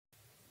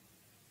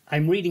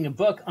I'm reading a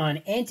book on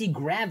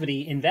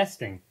anti-gravity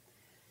investing.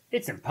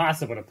 It's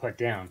impossible to put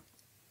down.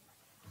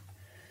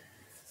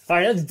 All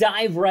right, let's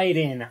dive right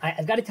in.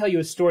 I've got to tell you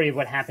a story of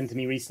what happened to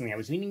me recently. I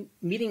was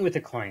meeting with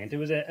a client. It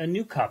was a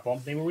new couple.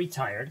 They were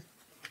retired.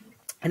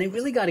 And I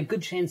really got a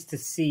good chance to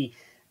see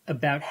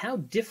about how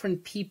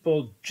different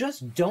people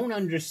just don't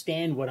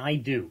understand what I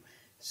do.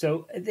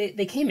 So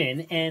they came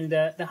in, and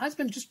the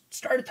husband just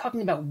started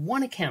talking about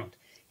one account.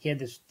 He had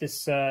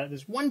this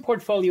one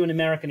portfolio in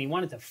America, and he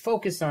wanted to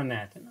focus on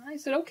that. And I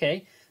said,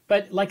 okay.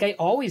 But like I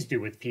always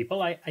do with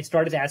people, I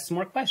started to ask some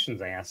more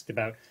questions. I asked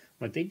about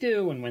what they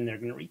do and when they're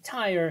going to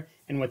retire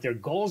and what their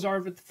goals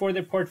are for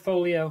their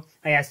portfolio.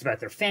 I asked about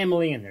their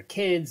family and their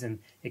kids and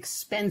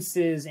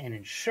expenses and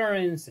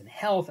insurance and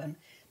health. And,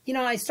 you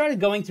know, I started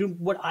going through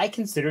what I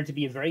consider to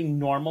be a very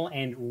normal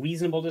and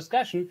reasonable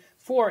discussion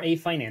for a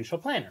financial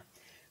planner.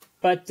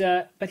 But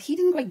he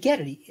didn't quite get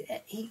it.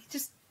 He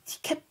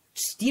kept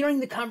steering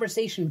the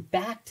conversation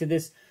back to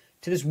this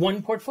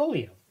one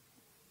portfolio.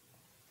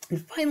 And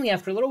finally,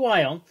 after a little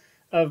while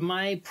of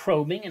my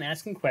probing and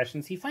asking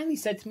questions, he finally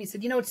said to me,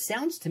 you know, it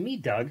sounds to me,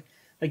 Doug,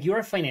 like you're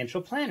a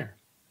financial planner.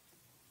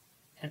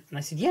 And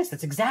I said, yes,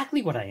 that's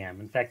exactly what I am.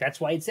 In fact, that's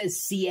why it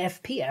says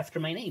CFP after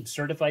my name,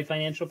 Certified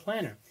Financial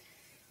Planner.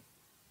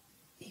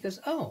 He goes,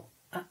 oh,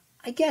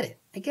 I get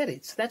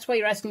it. So that's why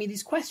you're asking me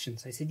these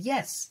questions. I said,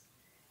 yes.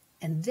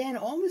 And then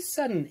all of a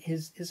sudden,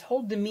 his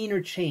whole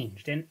demeanor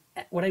changed. And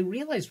what I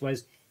realized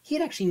was he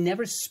had actually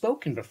never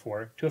spoken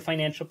before to a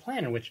financial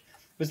planner, which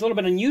was a little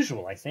bit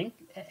unusual, I think.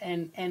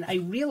 And I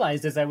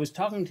realized as I was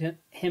talking to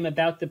him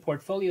about the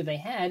portfolio they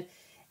had,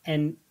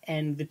 and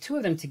the two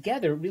of them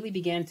together really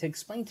began to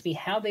explain to me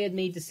how they had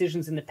made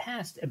decisions in the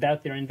past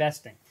about their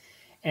investing.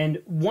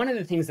 And one of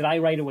the things that I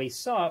right away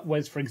saw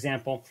was, for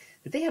example,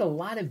 that they had a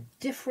lot of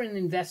different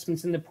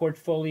investments in the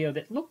portfolio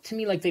that looked to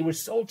me like they were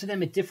sold to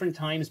them at different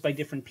times by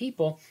different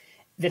people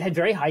that had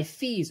very high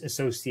fees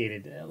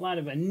associated, a lot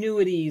of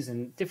annuities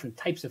and different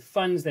types of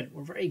funds that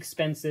were very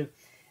expensive.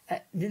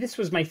 This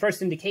was my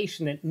first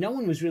indication that no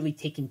one was really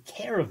taking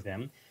care of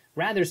them.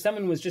 Rather,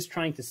 someone was just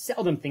trying to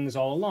sell them things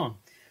all along.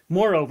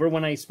 Moreover,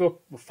 when I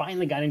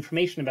finally got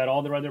information about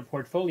all their other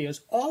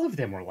portfolios, all of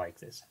them were like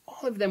this.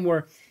 All of them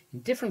were in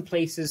different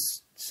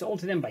places, sold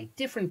to them by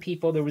different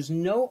people. There was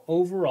no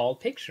overall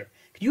picture.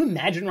 Could you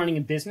imagine running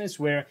a business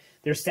where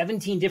there are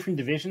 17 different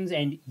divisions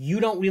and you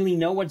don't really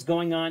know what's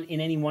going on in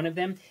any one of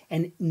them,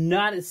 and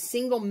not a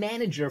single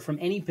manager from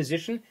any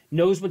position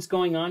knows what's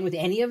going on with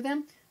any of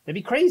them? That'd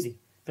be crazy.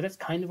 But that's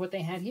kind of what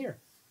they had here.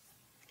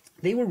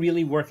 They were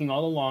really working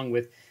all along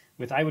with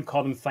I would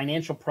call them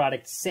financial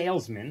product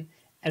salesmen,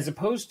 as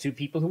opposed to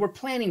people who were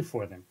planning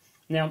for them.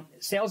 Now,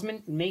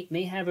 salesmen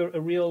may have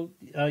a real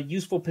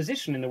useful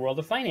position in the world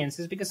of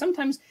finances, because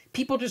sometimes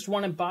people just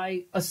want to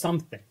buy a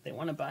something. They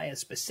want to buy a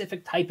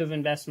specific type of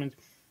investment,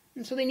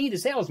 and so they need a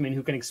salesman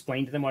who can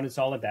explain to them what it's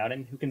all about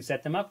and who can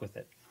set them up with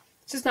it.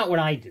 It's just not what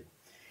I do.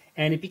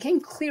 And it became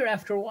clear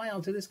after a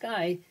while to this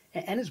guy,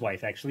 and his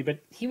wife actually, but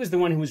he was the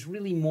one who was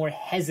really more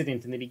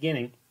hesitant in the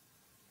beginning.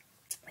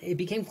 It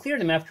became clear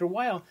to him after a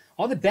while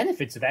all the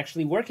benefits of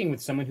actually working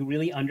with someone who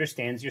really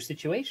understands your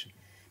situation,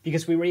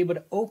 because we were able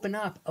to open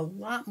up a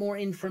lot more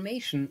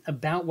information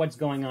about what's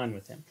going on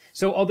with him.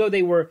 So although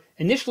they were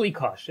initially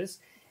cautious,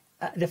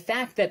 the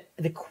fact that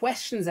the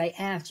questions I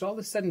asked all of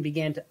a sudden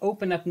began to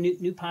open up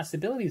new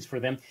possibilities for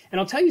them.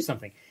 And I'll tell you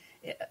something.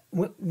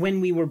 When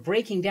we were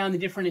breaking down the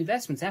different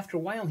investments, after a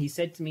while he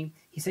said to me,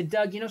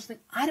 Doug, you know something?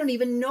 I don't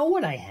even know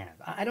what I have.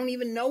 I don't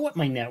even know what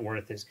my net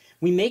worth is.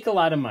 We make a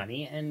lot of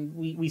money, and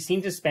we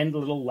seem to spend a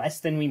little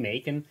less than we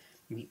make, and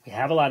we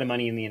have a lot of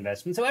money in the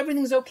investment, so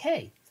everything's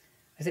okay.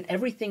 I said,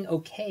 everything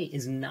okay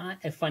is not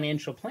a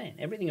financial plan.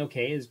 Everything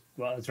okay is,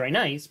 well, it's very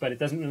nice, but it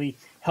doesn't really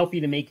help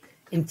you to make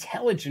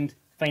intelligent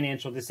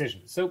financial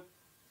decisions. So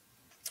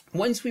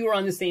once we were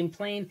on the same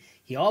plane,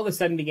 he all of a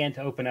sudden began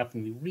to open up,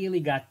 and we really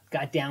got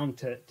down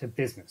to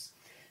business.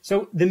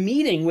 So the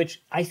meeting,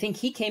 which I think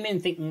he came in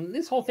thinking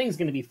this whole thing's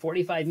going to be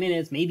 45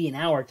 minutes, maybe an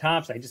hour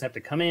tops. I just have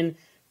to come in.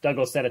 Doug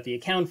will set up the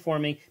account for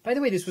me. By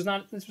the way, this was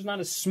not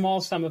a small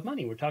sum of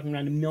money. We're talking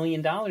around $1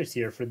 million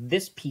here for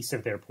this piece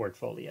of their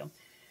portfolio.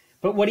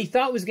 But what he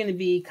thought was going to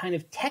be kind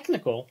of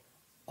technical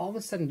all of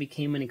a sudden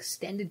became an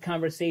extended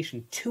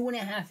conversation.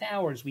 2.5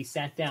 hours we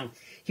sat down.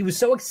 He was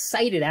so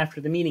excited after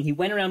the meeting. He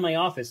went around my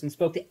office and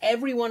spoke to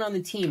everyone on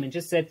the team and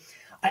just said,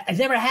 I've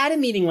never had a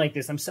meeting like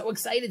this. I'm so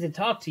excited to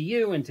talk to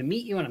you and to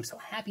meet you, and I'm so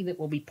happy that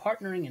we'll be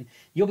partnering and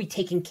you'll be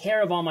taking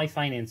care of all my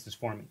finances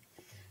for me.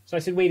 So I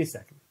said, wait a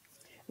second.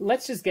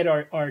 Let's just get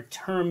our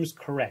terms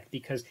correct,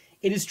 because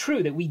it is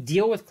true that we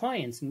deal with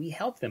clients and we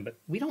help them, but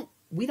we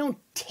don't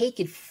take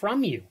it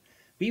from you.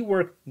 We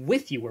work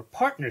with you. We're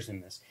partners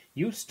in this.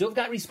 You've still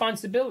got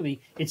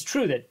responsibility. It's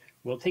true that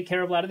we'll take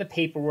care of a lot of the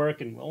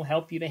paperwork and we'll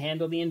help you to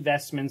handle the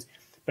investments.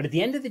 But at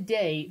the end of the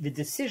day, the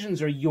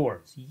decisions are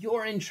yours.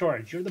 You're in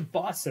charge. You're the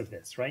boss of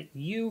this, right?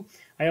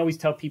 I always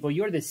tell people,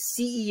 you're the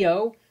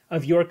CEO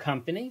of your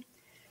company,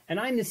 and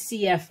I'm the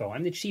CFO.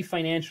 I'm the Chief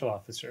Financial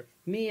Officer.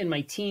 Me and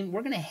my team,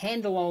 we're going to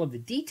handle all of the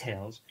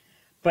details,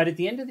 But at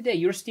the end of the day,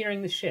 you're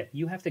steering the ship.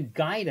 You have to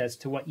guide us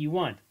to what you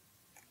want.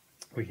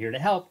 We're here to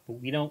help, but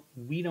we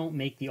don't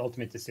make the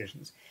ultimate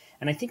decisions.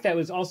 And I think that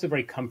was also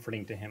very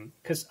comforting to him,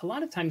 because a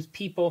lot of times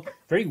people,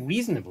 very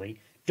reasonably,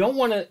 don't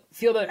want to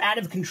feel they're out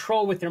of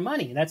control with their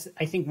money. That's,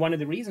 I think, one of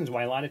the reasons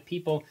why a lot of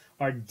people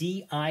are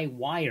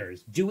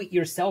DIYers,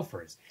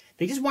 do-it-yourselfers.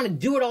 They just want to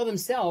do it all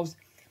themselves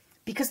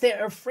because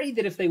they're afraid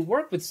that if they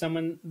work with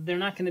someone, they're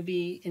not going to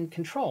be in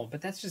control.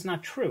 But that's just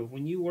not true.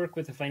 When you work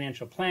with a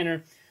financial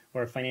planner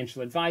or a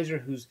financial advisor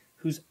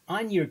who's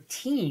on your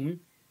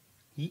team,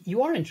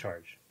 you are in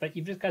charge. But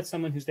you've just got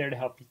someone who's there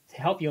to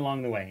help you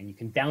along the way, and you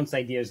can bounce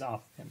ideas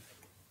off of him.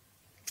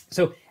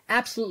 So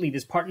absolutely,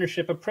 this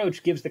partnership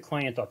approach gives the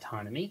client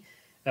autonomy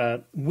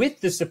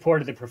with the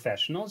support of the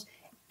professionals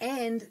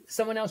and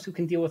someone else who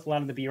can deal with a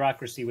lot of the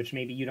bureaucracy, which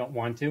maybe you don't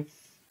want to.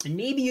 And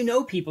maybe you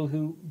know people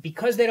who,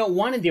 because they don't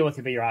want to deal with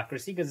the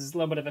bureaucracy, because it's a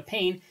little bit of a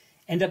pain,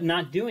 end up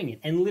not doing it.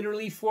 And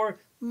literally for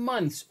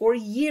months or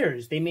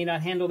years, they may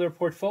not handle their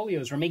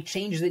portfolios or make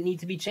changes that need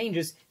to be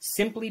changes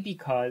simply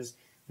because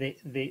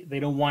they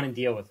don't want to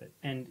deal with it.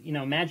 And, you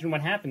know, imagine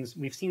what happens.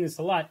 We've seen this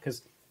a lot,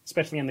 because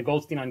especially on the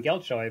Goldstein on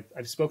Geld show,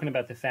 I've spoken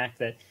about the fact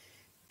that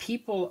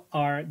people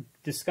are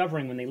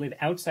discovering when they live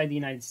outside the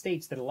United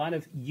States that a lot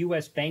of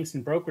U.S. banks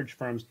and brokerage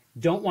firms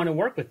don't want to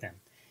work with them.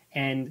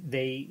 And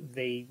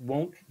they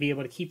won't be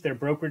able to keep their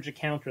brokerage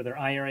account or their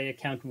IRA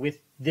account with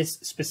this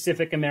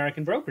specific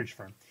American brokerage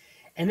firm.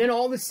 And then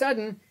all of a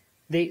sudden,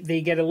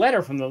 they get a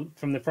letter from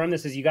the firm that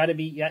says you got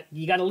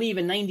to leave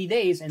in 90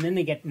 days, and then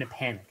they get in a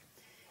panic.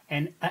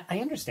 And I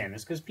understand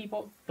this because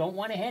people don't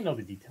want to handle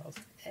the details.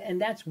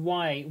 And that's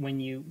why when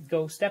you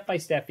go step by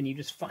step and you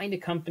just find a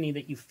company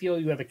that you feel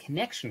you have a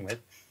connection with,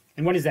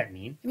 and what does that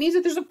mean? It means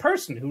that there's a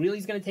person who really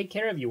is going to take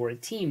care of you, or a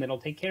team that'll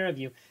take care of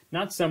you,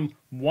 not some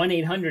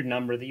 1-800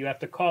 number that you have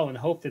to call and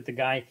hope that the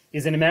guy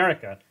is in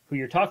America who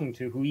you're talking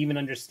to, who even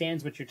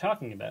understands what you're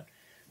talking about.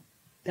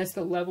 That's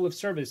the level of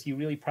service you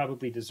really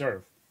probably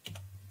deserve.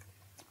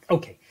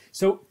 Okay,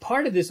 so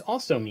part of this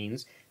also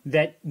means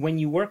that when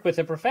you work with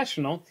a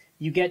professional,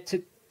 you get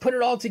to put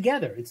it all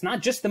together. It's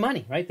not just the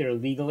money, right? There are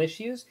legal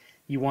issues.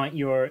 You want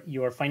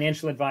your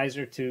financial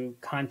advisor to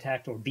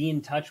contact or be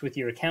in touch with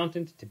your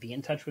accountant, to be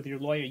in touch with your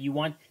lawyer. You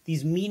want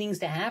these meetings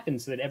to happen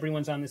so that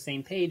everyone's on the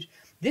same page.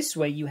 This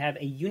way you have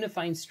a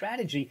unifying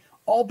strategy.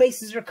 All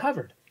bases are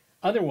covered.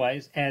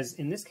 Otherwise, as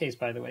in this case,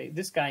 by the way,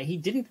 this guy, he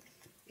didn't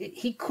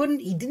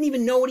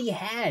even know what he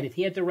had. If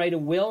he had to write a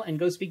will and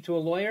go speak to a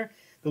lawyer,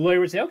 the lawyer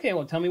would say, okay,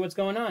 well, tell me what's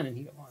going on. And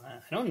he'd go, well,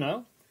 I don't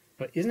know.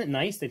 But isn't it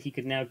nice that he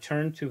could now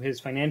turn to his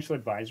financial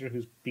advisor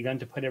who's begun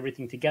to put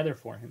everything together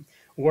for him?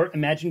 Or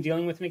imagine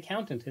dealing with an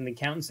accountant, and the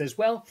accountant says,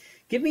 well,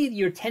 give me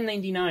your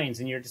 1099s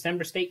and your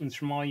December statements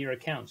from all your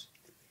accounts.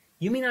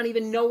 You may not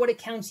even know what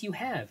accounts you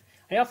have.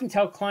 I often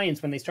tell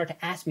clients when they start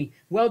to ask me,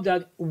 well,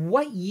 Doug,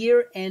 what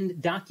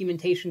year-end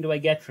documentation do I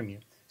get from you?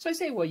 So I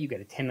say, well, you get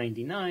a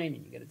 1099,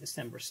 and you get a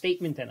December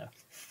statement and a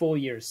full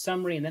year's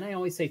summary. And then I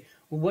always say,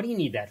 well, what do you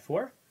need that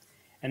for?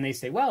 And they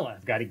say, well,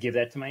 I've got to give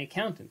that to my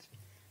accountant.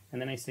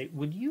 And then I say,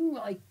 would you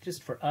like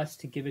just for us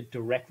to give it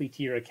directly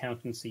to your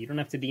accountant so you don't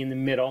have to be in the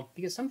middle?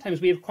 Because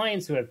sometimes we have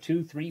clients who have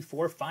 2, 3,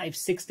 4, 5,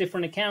 6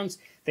 different accounts.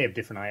 They have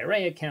different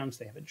IRA accounts.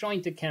 They have a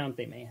joint account.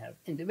 They may have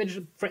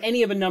individual, for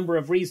any of a number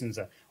of reasons,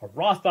 a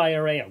Roth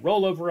IRA, a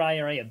rollover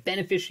IRA, a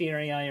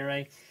beneficiary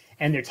IRA.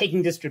 And they're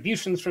taking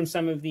distributions from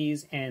some of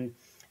these. And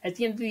at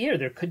the end of the year,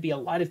 there could be a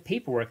lot of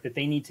paperwork that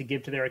they need to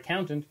give to their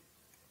accountant.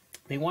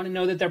 They want to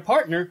know that their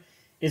partner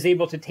is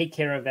able to take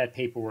care of that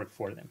paperwork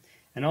for them.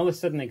 And all of a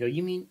sudden they go,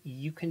 you mean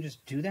you can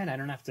just do that? I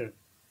don't have to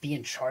be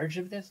in charge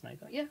of this? And I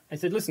go, yeah. I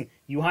said, listen,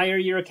 you hire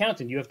your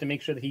accountant. You have to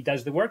make sure that he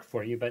does the work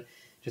for you. But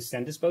just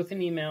send us both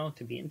an email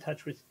to be in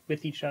touch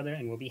with each other,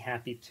 and we'll be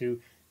happy to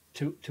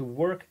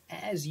work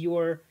as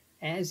your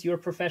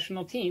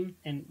professional team.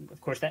 And, of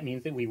course, that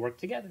means that we work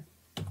together.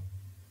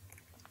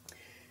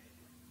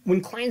 When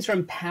clients are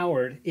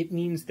empowered, it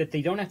means that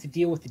they don't have to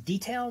deal with the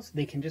details.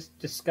 They can just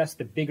discuss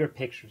the bigger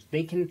pictures.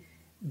 They can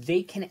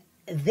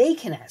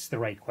ask the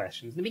right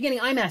questions. In the beginning,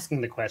 I'm asking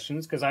the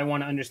questions because I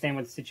want to understand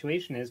what the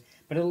situation is,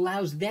 but it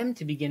allows them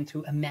to begin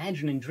to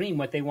imagine and dream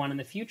what they want in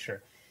the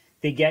future.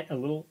 They get a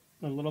little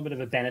bit of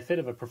a benefit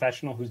of a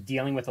professional who's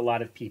dealing with a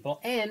lot of people.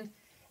 And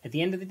at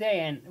the end of the day,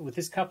 and with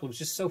this couple, it was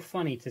just so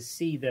funny to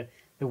see the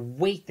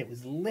weight that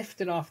was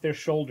lifted off their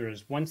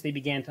shoulders once they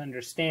began to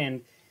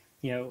understand,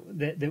 you know,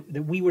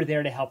 that we were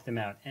there to help them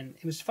out. And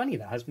it was funny.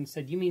 The husband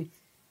said, you mean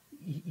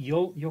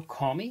you'll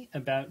call me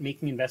about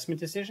making investment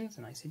decisions?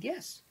 And I said,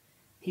 yes.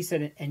 He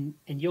said, and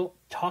you'll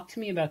talk to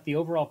me about the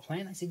overall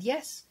plan? I said,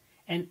 yes.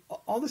 And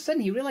all of a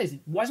sudden he realized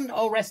it wasn't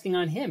all resting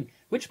on him,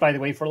 which, by the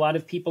way, for a lot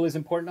of people is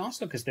important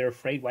also because they're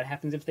afraid what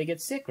happens if they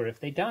get sick or if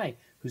they die.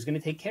 Who's going to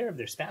take care of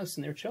their spouse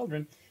and their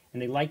children?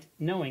 And they liked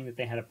knowing that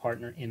they had a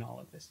partner in all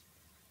of this.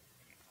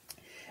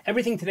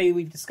 Everything today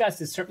we've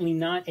discussed is certainly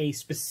not a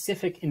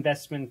specific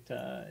investment.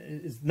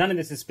 None of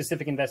this is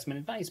specific investment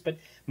advice, but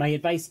my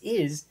advice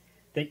is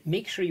that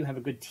make sure you have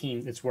a good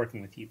team that's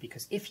working with you,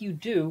 because if you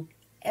do,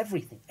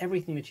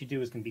 everything that you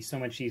do is going to be so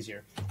much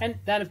easier. And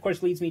that, of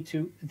course, leads me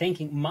to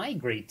thanking my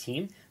great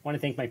team. I want to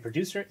thank my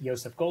producer,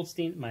 Joseph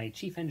Goldstein, my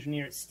chief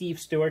engineer, Steve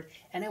Stewart,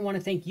 and I want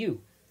to thank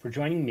you for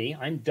joining me.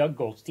 I'm Doug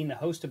Goldstein, the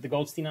host of the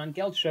Goldstein on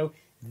Geld Show,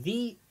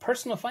 the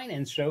personal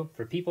finance show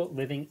for people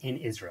living in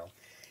Israel.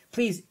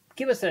 Please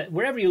give us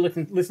wherever you're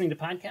listening to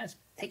podcasts,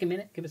 take a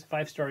minute, give us a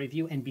 5-star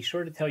review, and be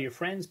sure to tell your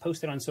friends,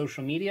 post it on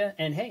social media.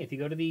 And hey, if you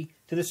go to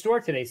the store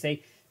today,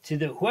 say to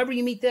whoever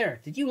you meet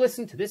there, did you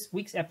listen to this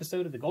week's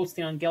episode of the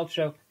Goldstein on Geld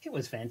Show? It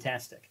was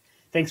fantastic.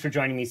 Thanks for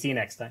joining me. See you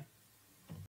next time.